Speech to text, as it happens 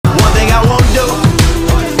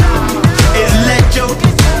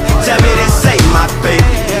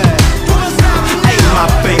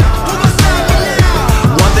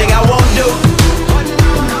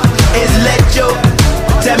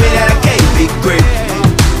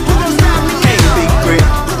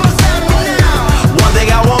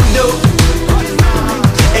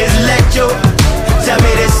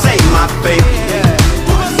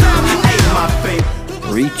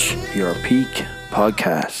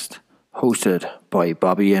hosted by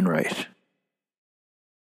Bobby Enright.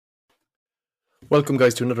 Welcome,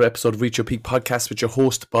 guys, to another episode of Reach Your Peak podcast with your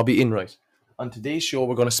host, Bobby Enright. On today's show,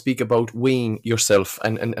 we're going to speak about weighing yourself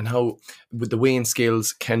and how with the weighing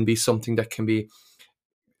scales can be something that can be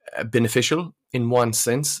beneficial in one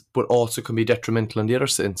sense, but also can be detrimental in the other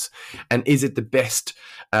sense. And is it the best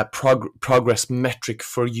progress metric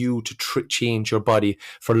for you to change your body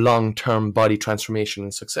for long-term body transformation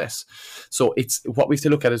and success? So it's what we have to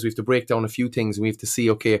look at is we have to break down a few things, and we have to see,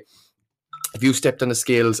 okay, if you stepped on the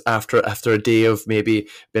scales after a day of maybe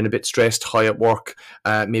being a bit stressed, high at work,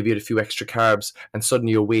 maybe had a few extra carbs, and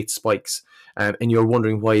suddenly your weight spikes, and you're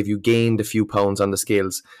wondering why have you gained a few pounds on the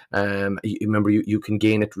scales. Remember, you can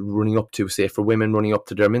gain it running up to, say, for women, running up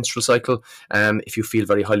to their menstrual cycle. If you feel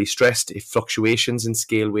very highly stressed, if fluctuations in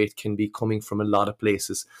scale weight can be coming from a lot of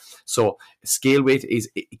places. So scale weight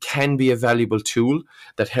can be a valuable tool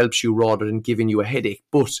that helps you rather than giving you a headache,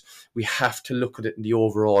 but we have to look at it in the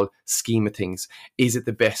overall scheme of things. Is it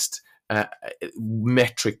the best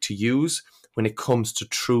metric to use when it comes to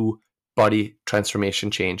true body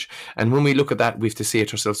transformation change? And when we look at that, we have to say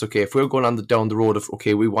to ourselves, okay, if we're going down the road of,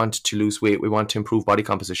 okay, we want to lose weight, we want to improve body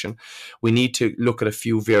composition, we need to look at a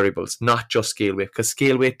few variables, not just scale weight, because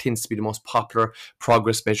scale weight tends to be the most popular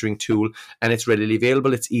progress measuring tool, and it's readily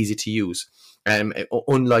available, it's easy to use.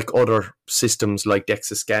 Unlike other systems like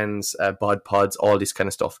DEXA scans, bod pods, all this kind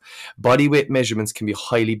of stuff. Body weight measurements can be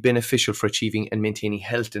highly beneficial for achieving and maintaining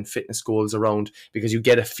health and fitness goals around, because you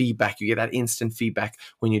get a feedback, you get that instant feedback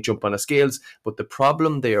when you jump on the scales. But the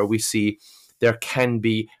problem there, we see there can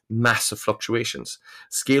be massive fluctuations.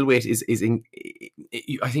 Scale weight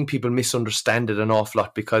I think people misunderstand it an awful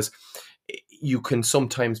lot, because you can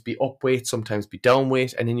sometimes be up weight, sometimes be down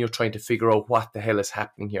weight, and then you're trying to figure out what the hell is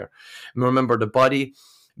happening here. And remember,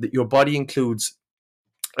 your body includes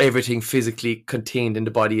everything physically contained in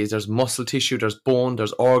the body. There's muscle tissue, there's bone,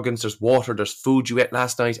 there's organs, there's water, there's food you ate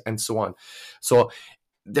last night, and so on. So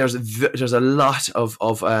there's a lot of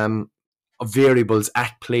variables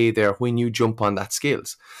at play there when you jump on that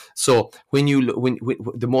scales. So when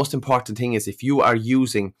the most important thing is, if you are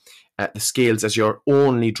using the scales as your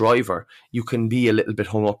only driver, you can be a little bit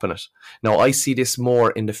hung up in it. Now, I see this more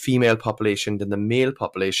in the female population than the male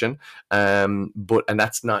population, and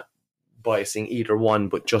that's not biasing either one,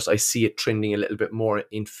 but just I see it trending a little bit more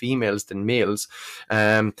in females than males.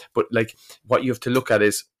 But like, what you have to look at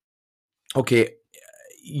is, okay,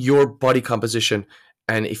 your body composition.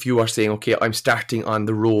 And if you are saying, okay, I'm starting on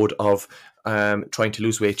the road of trying to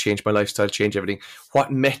lose weight, change my lifestyle, change everything,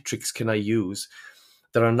 what metrics can I use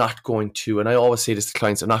that are not going to, and I always say this to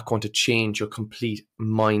clients, are not going to change your complete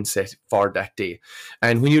mindset for that day?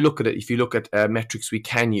 And when you look at it, if you look at metrics we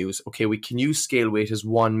can use, okay, we can use scale weight as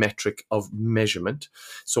one metric of measurement.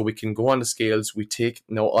 So we can go on the scales,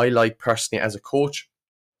 I like personally as a coach,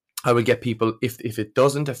 I will get people, if it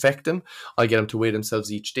doesn't affect them, I get them to weigh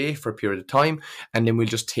themselves each day for a period of time, and then we'll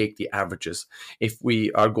just take the averages. If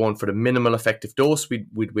we are going for the minimal effective dose,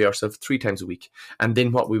 we'd weigh ourselves 3 times a week. And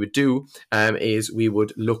then what we would do is we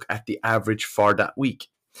would look at the average for that week.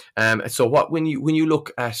 So when you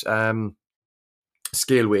look at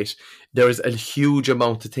scale weight, there is a huge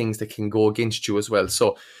amount of things that can go against you as well.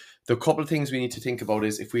 So the couple of things we need to think about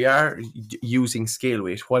is, if we are using scale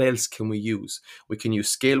weight, what else can we use? We can use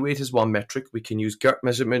scale weight as one metric. We can use GERT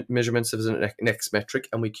measurements as the next metric,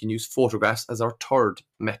 and we can use photographs as our third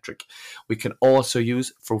metric. We can also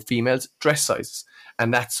use, for females, dress sizes,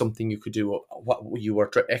 and that's something you could do. What you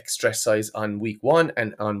were X dress size on week 1,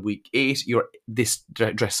 and on week 8, this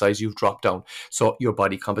dress size you've dropped down. So your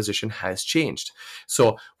body composition has changed.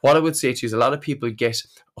 So what I would say to you is, a lot of people get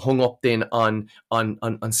hung up then on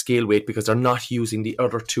scale weight because they're not using the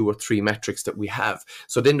other 2 or 3 metrics that we have.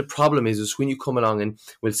 So then the problem is when you come along and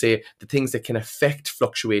we'll say the things that can affect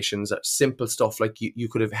fluctuations are simple stuff like you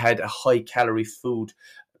could have had a high calorie food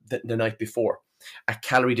the night before. A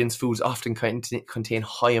calorie-dense foods often contain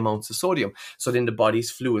high amounts of sodium. So then the body's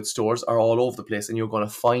fluid stores are all over the place, and you're going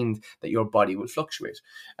to find that your body will fluctuate.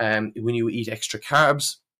 When you eat extra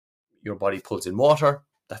carbs, your body pulls in water.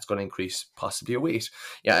 That's going to increase possibly your weight.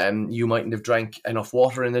 You mightn't have drank enough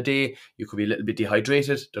water in a day. You could be a little bit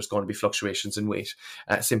dehydrated. There's going to be fluctuations in weight.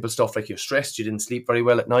 Simple stuff like you're stressed, you didn't sleep very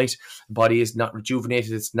well at night, body is not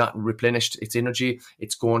rejuvenated, it's not replenished its energy.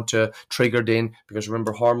 It's going to trigger then, because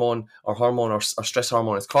remember, our stress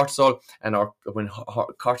hormone is cortisol, and when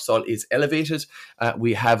cortisol is elevated,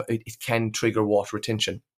 it can trigger water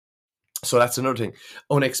retention. So that's another thing.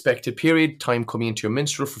 Unexpected period, time coming into your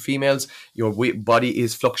menstrual for females. Your body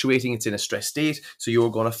is fluctuating. It's in a stress state. So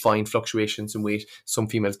you're going to find fluctuations in weight. Some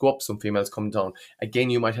females go up, some females come down.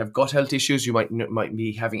 Again, you might have gut health issues. You might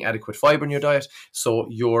be having adequate fiber in your diet. So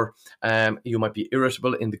you might be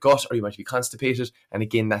irritable in the gut, or you might be constipated. And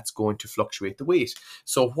again, that's going to fluctuate the weight.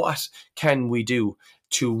 So what can we do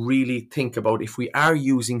to really think about if we are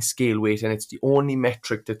using scale weight and it's the only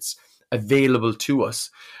metric that's available to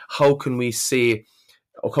us? How can we say,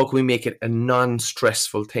 or how can we make it a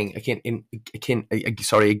non-stressful thing? Again,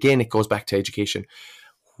 it goes back to education,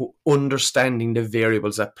 understanding the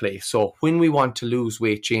variables at play. So when we want to lose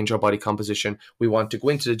weight, change our body composition, we want to go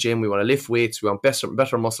into the gym, we want to lift weights, we want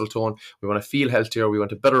better muscle tone, we want to feel healthier, we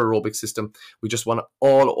want a better aerobic system, we just want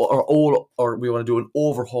or we want to do an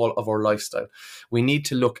overhaul of our lifestyle. We need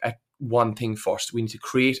to look at one thing first. We need to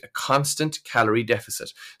create a constant calorie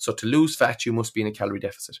deficit. So to lose fat, you must be in a calorie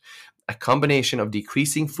deficit. A combination of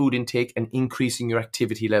decreasing food intake and increasing your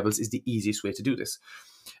activity levels is the easiest way to do this.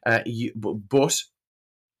 But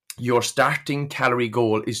your starting calorie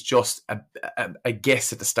goal is just a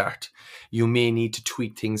guess at the start. You may need to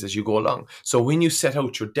tweak things as you go along. So when you set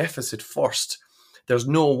out your deficit first, there's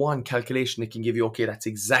no one calculation that can give you, okay, that's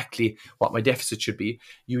exactly what my deficit should be.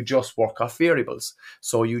 You just work off variables.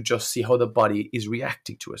 So you just see how the body is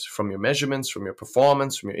reacting to it, from your measurements, from your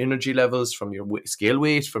performance, from your energy levels, from your scale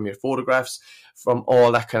weight, from your photographs, from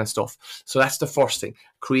all that kind of stuff. So that's the first thing,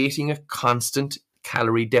 creating a constant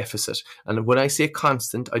calorie deficit. And when I say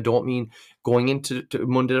constant, I don't mean going into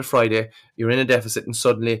Monday to Friday, you're in a deficit and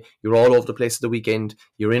suddenly you're all over the place at the weekend,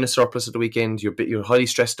 you're in a surplus at the weekend, you're highly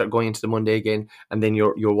stressed going into the Monday again, and then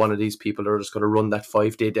you're one of these people that are just going to run that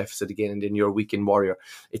 5-day deficit again, and then you're a weekend warrior.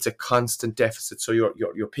 It's a constant deficit. So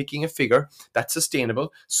you're picking a figure that's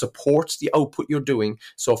sustainable, supports the output you're doing.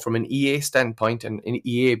 So from an EA standpoint, and an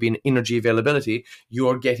EA being energy availability,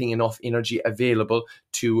 you're getting enough energy available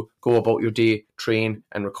to go about your day, train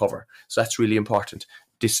and recover. So that's really important.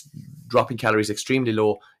 This dropping calories extremely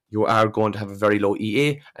low, you are going to have a very low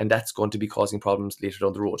EA, and that's going to be causing problems later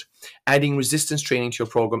down the road. Adding resistance training to your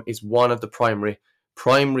program is one of the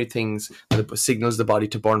primary things that signals the body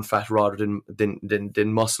to burn fat rather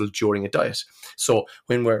than muscle during a diet. So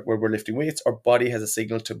when we're lifting weights, our body has a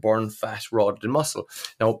signal to burn fat rather than muscle.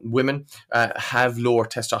 Now, women have lower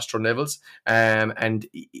testosterone levels, and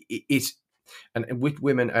with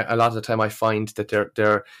women, a lot of the time I find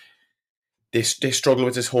that they struggle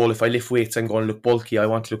with this whole, if I lift weights, I'm going to look bulky, I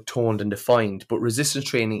want to look toned and defined. But resistance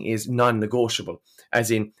training is non-negotiable,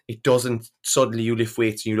 as in it doesn't suddenly you lift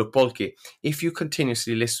weights and you look bulky. If you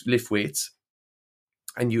continuously lift weights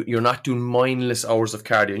and you're not doing mindless hours of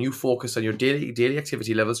cardio, and you focus on your daily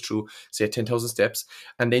activity levels through, say, 10,000 steps,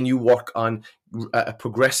 and then you work on a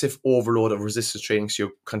progressive overload of resistance training. So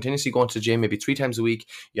you're continuously going to the gym, maybe 3 times a week.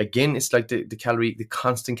 Again, it's like the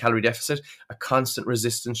constant calorie deficit, a constant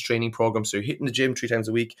resistance training program. So you're hitting the gym 3 times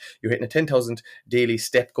a week, you're hitting a 10,000 daily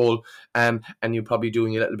step goal, and you're probably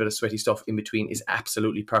doing a little bit of sweaty stuff in between, is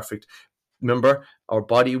absolutely perfect. Remember,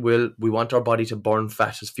 we want our body to burn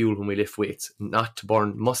fat as fuel when we lift weights, not to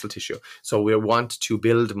burn muscle tissue. So we want to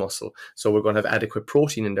build muscle. So we're going to have adequate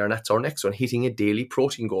protein in there, and that's our next one, hitting a daily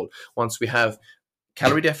protein goal. Once we have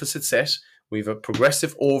calorie deficit set, we have a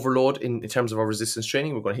progressive overload in terms of our resistance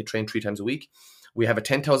training. We're going to train 3 times a week. We have a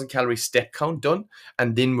 10,000 calorie step count done,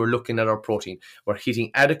 and then we're looking at our protein. We're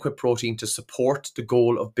hitting adequate protein to support the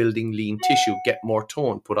goal of building lean tissue, get more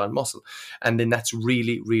tone, put on muscle. And then that's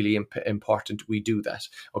really, really important we do that,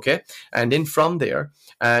 okay? And then from there,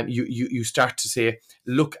 you start to say,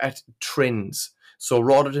 look at trends. So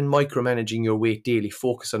rather than micromanaging your weight daily,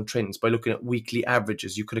 focus on trends by looking at weekly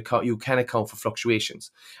averages. You can account for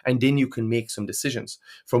fluctuations, and then you can make some decisions.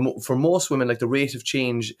 For most women, like, the rate of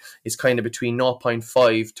change is kind of between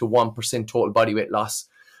 0.5 to 1% total body weight loss.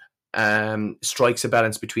 Strikes a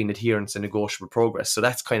balance between adherence and negotiable progress. So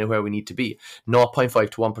that's kind of where we need to be. 0.5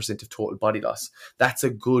 to 1% of total body loss. That's a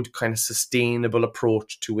good kind of sustainable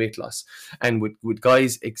approach to weight loss. And with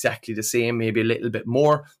guys, exactly the same, maybe a little bit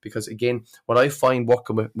more, because again, what I find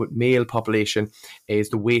working with male population is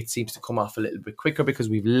the weight seems to come off a little bit quicker because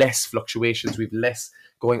we've less fluctuations, we've less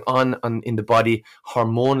going on in the body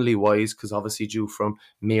hormonally wise, because obviously due from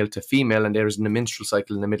male to female, and there's a menstrual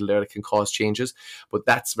cycle in the middle there that can cause changes. But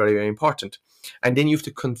that's very, very important. And then you have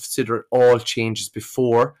to consider all changes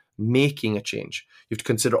before making a change. You have to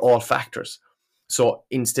consider all factors. So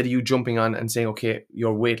instead of you jumping on and saying, okay,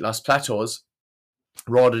 your weight loss plateaus,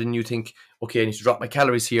 rather than you think, okay, I need to drop my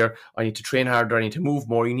calories here, I need to train harder, I need to move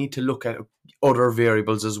more, you need to look at other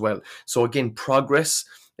variables as well. So again, progress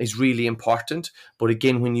is really important. But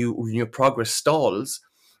again, when your progress stalls,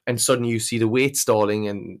 and suddenly you see the weight stalling,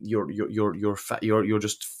 and you're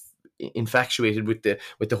just infatuated with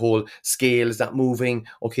the whole scale. Is that moving?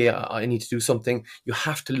 Okay, I need to do something. You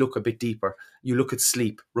have to look a bit deeper. You look at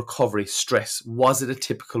sleep, recovery, stress. Was it a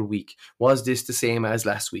typical week? Was this the same as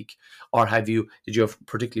last week? Or did you have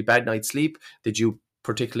particularly bad night's sleep? Did you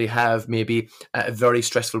particularly have maybe a very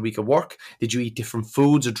stressful week of work? Did you eat different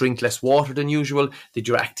foods or drink less water than usual? Did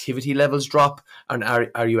your activity levels drop? And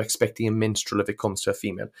are you expecting a menstrual if it comes to a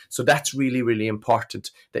female? So that's really, really important,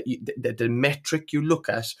 that the metric you look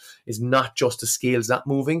at is not just the scales not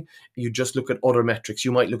moving. You just look at other metrics.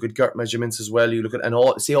 You might look at GERT measurements as well. You look at, and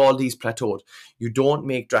all these plateaued. You don't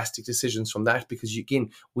make drastic decisions from that, because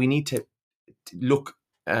we need to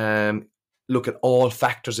look at all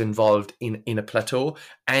factors involved in a plateau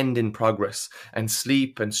and in progress. And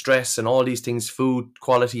sleep and stress and all these things, food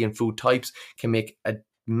quality and food types, can make a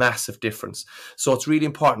massive difference. So it's really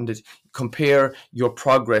important that you compare your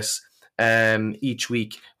progress each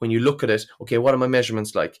week. When you look at it, okay, what are my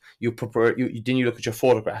measurements like? Then you look at your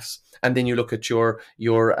photographs, and then you look at your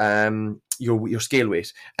scale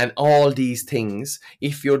weight, and all these things.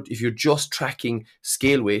 If you're just tracking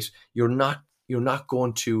scale weight, you're not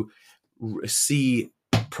going to see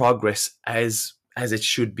progress as it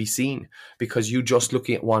should be seen, because you're just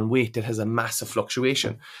looking at one weight that has a massive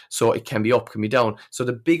fluctuation. So it can be up, can be down. So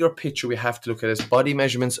the bigger picture we have to look at is body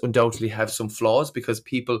measurements undoubtedly have some flaws, because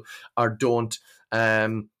people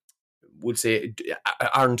would say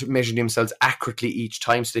aren't measuring themselves accurately each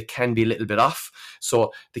time, so they can be a little bit off.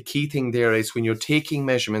 So the key thing there is, when you're taking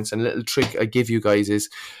measurements, and a little trick I give you guys is,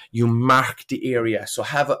 you mark the area. So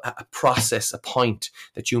have a process, a point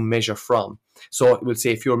that you measure from. So it will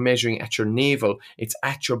say, if you're measuring at your navel, it's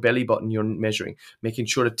at your belly button you're measuring, making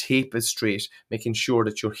sure the tape is straight, making sure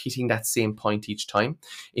that you're hitting that same point each time.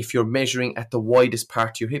 If you're measuring at the widest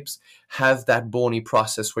part of your hips, have that bony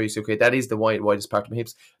process where you say, okay, that is the widest part of my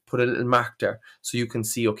hips. Put a little mark there so you can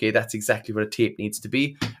see, okay, that's exactly where the tape needs to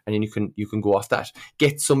be, and then you can go off that.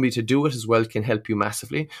 Get somebody to do it as well can help you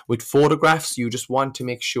massively. With photographs, you just want to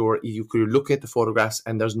make sure you could look at the photographs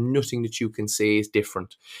and there's nothing that you can say is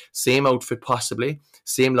different. Same outfit possibly,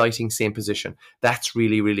 same lighting, same position. That's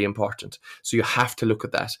really, really important. So you have to look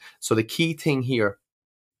at that. So the key thing here,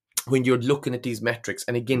 when you're looking at these metrics,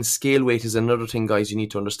 and again, scale weight is another thing, guys, you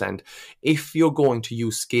need to understand. If you're going to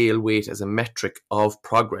use scale weight as a metric of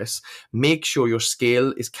progress, make sure your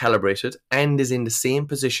scale is calibrated and is in the same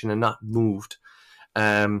position and not moved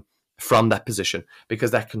from that position,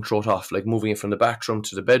 because that can throw it off, like moving it from the bathroom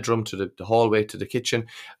to the bedroom to the hallway to the kitchen.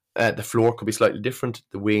 The floor could be slightly different.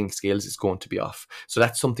 The weighing scales is going to be off. So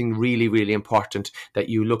that's something really, really important that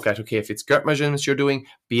you look at. Okay, if it's GERT measurements you're doing,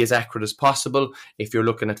 be as accurate as possible. If you're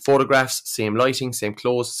looking at photographs, same lighting, same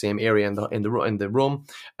clothes, same area in the room.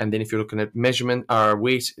 And then if you're looking at measurement or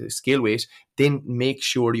weight, scale weight, then make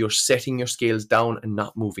sure you're setting your scales down and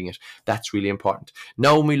not moving it. That's really important.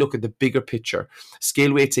 Now, when we look at the bigger picture,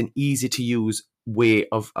 scale weight's an easy to use way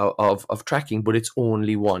of tracking, but it's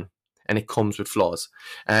only one. And it comes with flaws.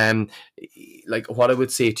 Like what I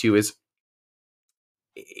would say to you is,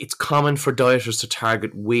 it's common for dieters to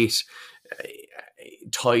target weight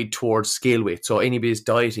tied towards scale weight. So anybody's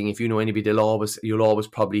dieting, if you know anybody, you'll always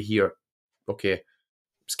probably hear, okay,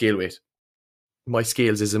 scale weight. My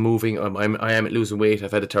scales isn't moving. I am losing weight.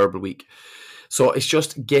 I've had a terrible week. So it's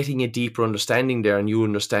just getting a deeper understanding there, and you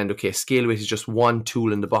understand, okay, scale weight is just one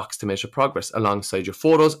tool in the box to measure progress alongside your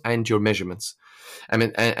photos and your measurements. I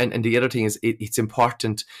mean, and the other thing is, it's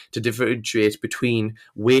important to differentiate between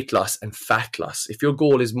weight loss and fat loss. If your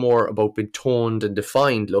goal is more about being toned and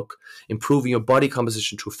defined look, improving your body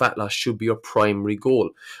composition through fat loss should be your primary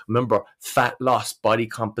goal. Remember, fat loss, body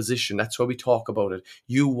composition, that's why we talk about it.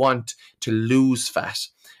 You want to lose fat.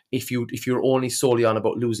 If you're only solely on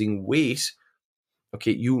about losing weight,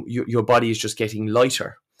 okay, your body is just getting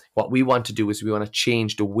lighter. What we want to do is we want to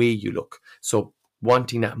change the way you look. So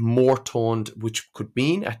wanting that more toned, which could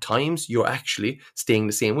mean at times you're actually staying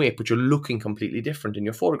the same weight, but you're looking completely different in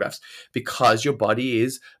your photographs, because your body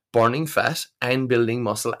is burning fat and building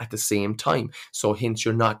muscle at the same time. So hence,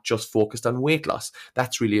 you're not just focused on weight loss.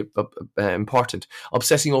 That's really important.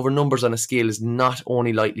 Obsessing over numbers on a scale is not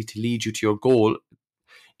only likely to lead you to your goal,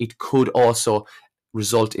 it could also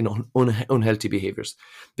result in unhealthy behaviors.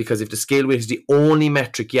 Because if the scale weight is the only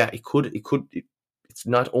metric, yeah, it's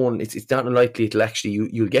not unlikely it'll actually,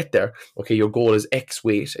 you'll get there. Okay, your goal is X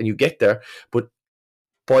weight and you get there, but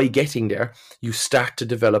by getting there, you start to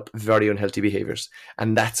develop very unhealthy behaviors.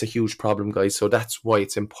 And that's a huge problem, guys. So that's why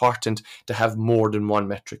it's important to have more than one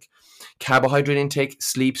metric. Carbohydrate intake,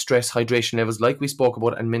 sleep, stress, hydration levels, like we spoke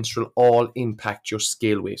about, and menstrual all impact your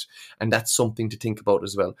scale weight. And that's something to think about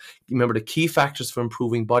as well. Remember, the key factors for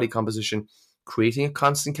improving body composition: creating a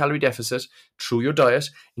constant calorie deficit through your diet,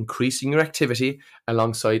 increasing your activity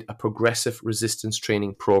alongside a progressive resistance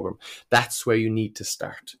training program. That's where you need to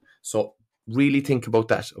start. So really think about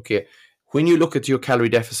that. Okay, when you look at your calorie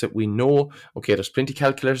deficit, we know, okay, there's plenty of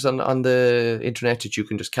calculators on the internet that you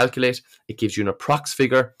can just calculate. It gives you an approx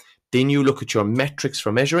figure. Then you look at your metrics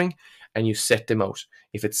for measuring and you set them out.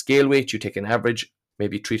 If it's scale weight, you take an average,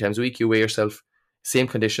 maybe 3 times a week, you weigh yourself, same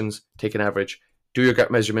conditions, take an average, do your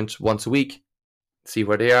gut measurement once a week, see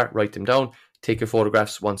where they are, write them down, take your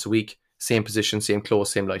photographs once a week, same position, same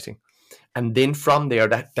clothes, same lighting. And then from there,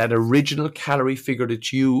 that original calorie figure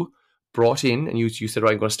that you brought in, and you said,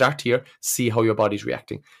 right, I'm going to start here, see how your body's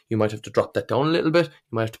reacting. You might have to drop that down a little bit, you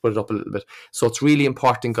might have to put it up a little bit. So it's really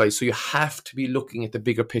important, guys. So you have to be looking at the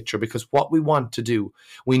bigger picture, because what we want to do,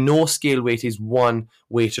 we know scale weight is one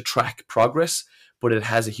way to track progress, but it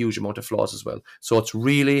has a huge amount of flaws as well. So it's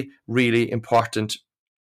really, really important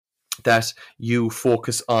that you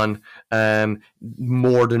focus on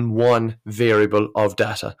more than one variable of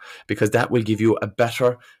data, because that will give you a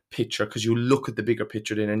better picture, because you look at the bigger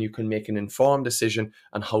picture then and you can make an informed decision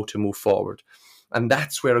on how to move forward. And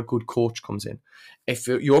that's where a good coach comes in. If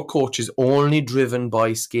your coach is only driven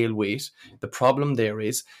by scale weight, the problem there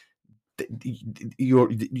is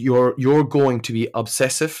you're going to be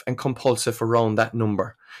obsessive and compulsive around that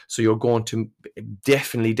number. So you're going to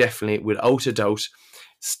definitely, without a doubt,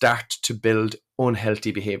 start to build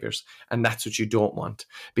unhealthy behaviors. And that's what you don't want,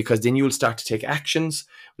 because then you'll start to take actions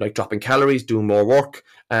like dropping calories, doing more work,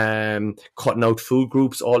 cutting out food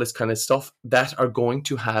groups, all this kind of stuff that are going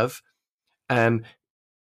to have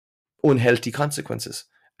unhealthy consequences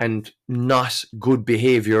and not good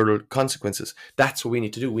behavioral consequences. That's what we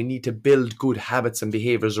need to do. We need to build good habits and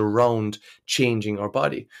behaviors around changing our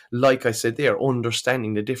body. Like I said there,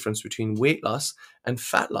 understanding the difference between weight loss and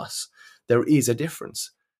fat loss. There is a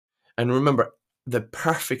difference. And remember, the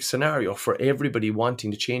perfect scenario for everybody wanting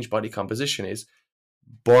to change body composition is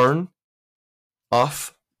burn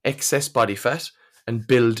off excess body fat and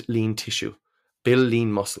build lean tissue, build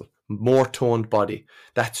lean muscle, more toned body.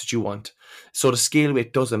 That's what you want. So the scale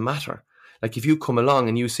weight doesn't matter. Like if you come along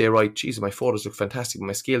and you say, right, geez, my photos look fantastic, but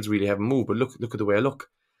my scales really haven't moved, but look at the way I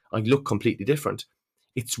look completely different.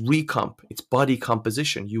 It's recomp, it's body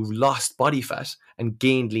composition. You've lost body fat and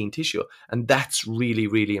gained lean tissue. And that's really,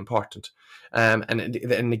 really important.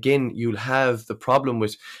 And again, you'll have the problem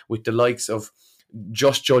with the likes of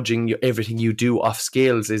just judging everything you do off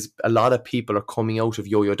scales. Is a lot of people are coming out of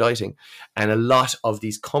yo-yo dieting, and a lot of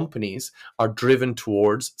these companies are driven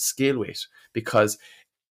towards scale weight because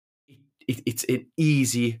it's an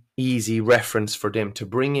easy reference for them to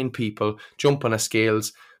bring in people, jump on a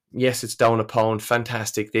scales. Yes, it's down a pound,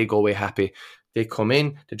 fantastic. They go away happy. They come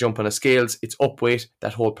in, they jump on a scales, it's up weight.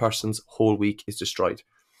 That whole person's whole week is destroyed.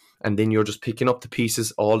 And then you're just picking up the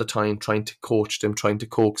pieces all the time, trying to coach them, trying to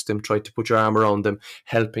coax them, trying to put your arm around them,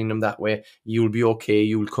 helping them that way. You'll be okay.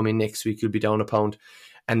 You'll come in next week. You'll be down a pound.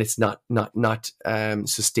 And it's not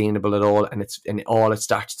sustainable at all. And all it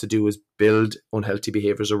starts to do is build unhealthy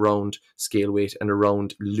behaviors around scale weight and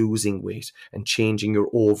around losing weight and changing your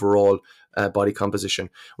overall body composition.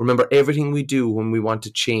 Remember, everything we do when we want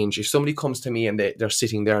to change, if somebody comes to me and they're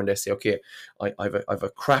sitting there and they say, okay, I've a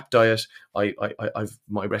crap diet, I've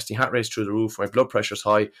my resting heart rate's through the roof, my blood pressure's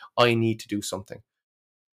high, I need to do something.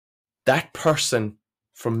 That person,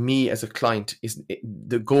 for me as a client,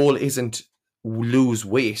 the goal isn't lose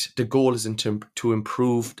weight. The goal is to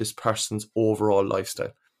improve this person's overall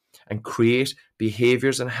lifestyle and create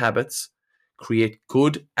behaviors and habits, create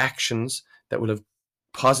good actions that will have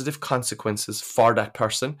positive consequences for that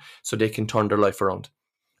person so they can turn their life around.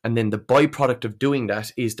 And then the byproduct of doing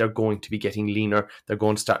that is they're going to be getting leaner. They're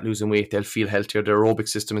going to start losing weight. They'll feel healthier. Their aerobic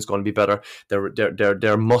system is going to be better.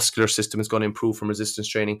 Their muscular system is going to improve from resistance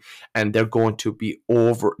training, and they're going to be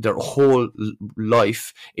their whole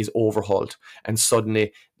life is overhauled. And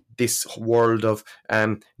suddenly this world of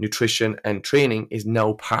nutrition and training is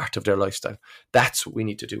now part of their lifestyle. That's what we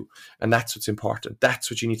need to do. And that's what's important. That's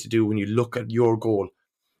what you need to do when you look at your goal.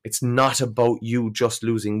 It's not about you just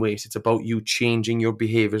losing weight. It's about you changing your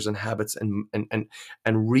behaviors and habits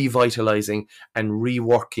and revitalizing and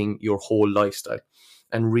reworking your whole lifestyle.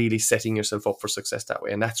 and really setting yourself up for success that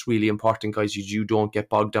way. And that's really important, guys. You don't get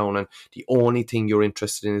bogged down, and the only thing you're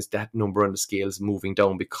interested in is that number on the scales moving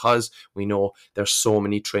down, because we know there's so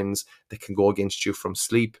many trends that can go against you, from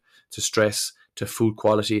sleep to stress to food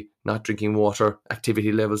quality, not drinking water,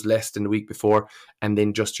 activity levels less than the week before, and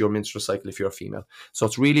then just your menstrual cycle if you're a female. So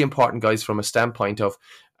it's really important, guys, from a standpoint of,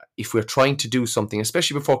 if we're trying to do something,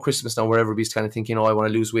 especially before Christmas now, where everybody's kind of thinking, oh, I want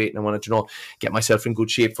to lose weight and I want to, get myself in good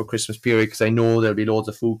shape for Christmas period because I know there'll be loads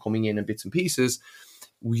of food coming in bits and pieces.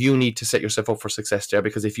 You need to set yourself up for success there,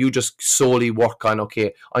 because if you just solely work on,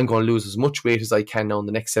 okay, I'm going to lose as much weight as I can now in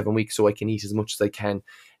the next 7 weeks so I can eat as much as I can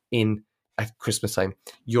at Christmas time,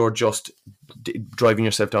 you're just driving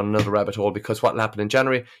yourself down another rabbit hole. Because what will happen in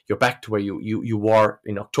January, you're back to where you were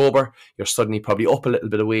in October. You're suddenly probably up a little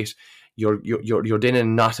bit of weight. You're then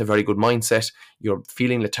in not a very good mindset. You're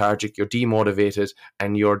feeling lethargic, you're demotivated,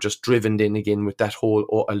 and you're just driven in again with that whole,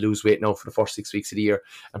 oh, I lose weight now for the first 6 weeks of the year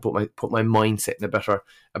and put my mindset in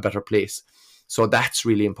a better place. So that's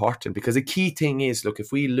really important, because the key thing is, look,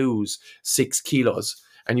 if we lose 6 kilos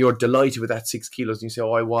and you're delighted with that 6 kilos and you say,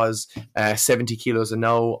 oh, I was 70 kilos and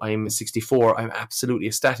now I'm 64, I'm absolutely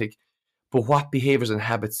ecstatic. But what behaviors and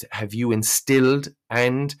habits have you instilled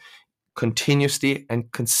and continuously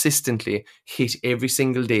and consistently hit every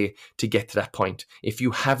single day to get to that point? If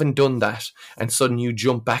you haven't done that and suddenly you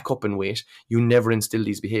jump back up in weight, you never instill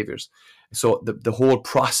these behaviors. So the whole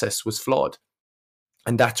process was flawed.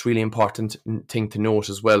 And that's really important thing to note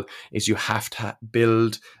as well, is you have to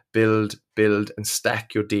build and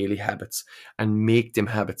stack your daily habits and make them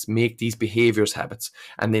habits, make these behaviors habits,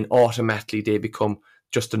 and then automatically they become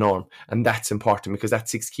just the norm. And that's important, because that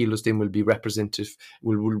 6 kilos then will be representative,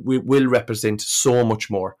 will represent so much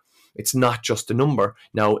more. It's not just a number.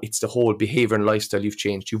 Now it's the whole behavior and lifestyle you've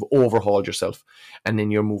changed. You've overhauled yourself, and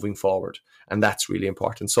then you're moving forward. And that's really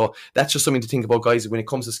important. So that's just something to think about, guys, when it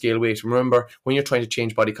comes to scale weight. Remember, when you're trying to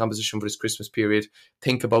change body composition for this Christmas period,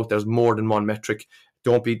 think about there's more than one metric.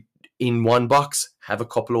 Don't be in one box, have a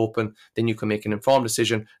couple open, then you can make an informed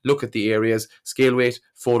decision. Look at the areas: scale weight,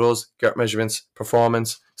 photos, GERT measurements,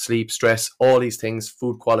 performance, sleep, stress, all these things,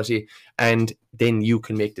 food quality, and then you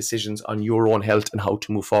can make decisions on your own health and how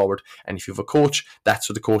to move forward. And if you have a coach, that's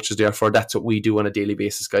what the coach is there for. That's what we do on a daily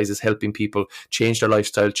basis, guys, is helping people change their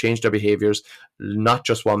lifestyle, change their behaviors, not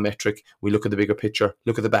just one metric. We look at the bigger picture,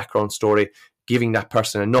 look at the background story, giving that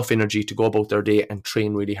person enough energy to go about their day and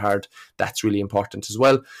train really hard. That's really important as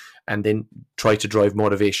well. And then try to drive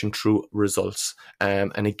motivation through results.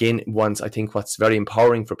 And again, I think what's very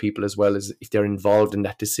empowering for people as well is if they're involved in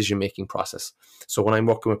that decision-making process. So when I'm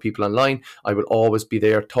working with people online, I will always be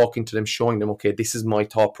there talking to them, showing them, okay, this is my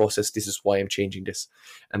thought process. This is why I'm changing this.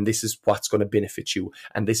 And this is what's going to benefit you.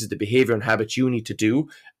 And this is the behavior and habit you need to do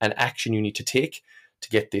and action you need to take to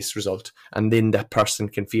get this result. And then that person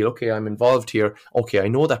can feel, okay, I'm involved here. Okay, I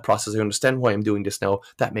know that process. I understand why I'm doing this now.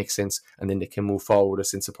 That makes sense. And then they can move forward with a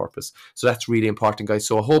sense of purpose. So that's really important, guys.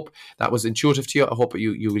 So I hope that was intuitive to you. I hope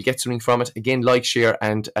you will get something from it. Again, like, share,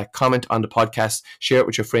 and comment on the podcast. Share it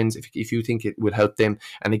with your friends if you think it will help them.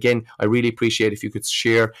 And again, I really appreciate if you could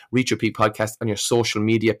share Reach Your Peak Podcast on your social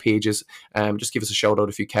media pages. Just give us a shout out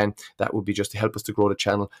if you can. That would be just to help us to grow the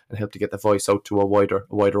channel and help to get the voice out to a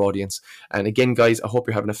wider audience. And again, guys, I hope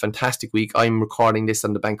you're having a fantastic week. I'm recording this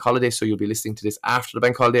on the bank holiday, so you'll be listening to this after the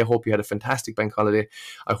bank holiday. I hope you had a fantastic bank holiday.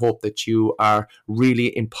 I hope that you are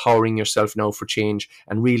really empowering yourself now for change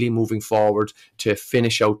and really moving forward to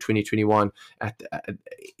finish out 2021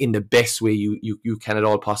 in the best way you can at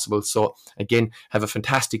all possible. So again, have a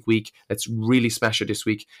fantastic week. Let's really smash it this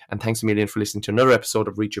week. And thanks a million for listening to another episode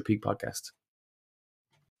of Reach Your Peak Podcast.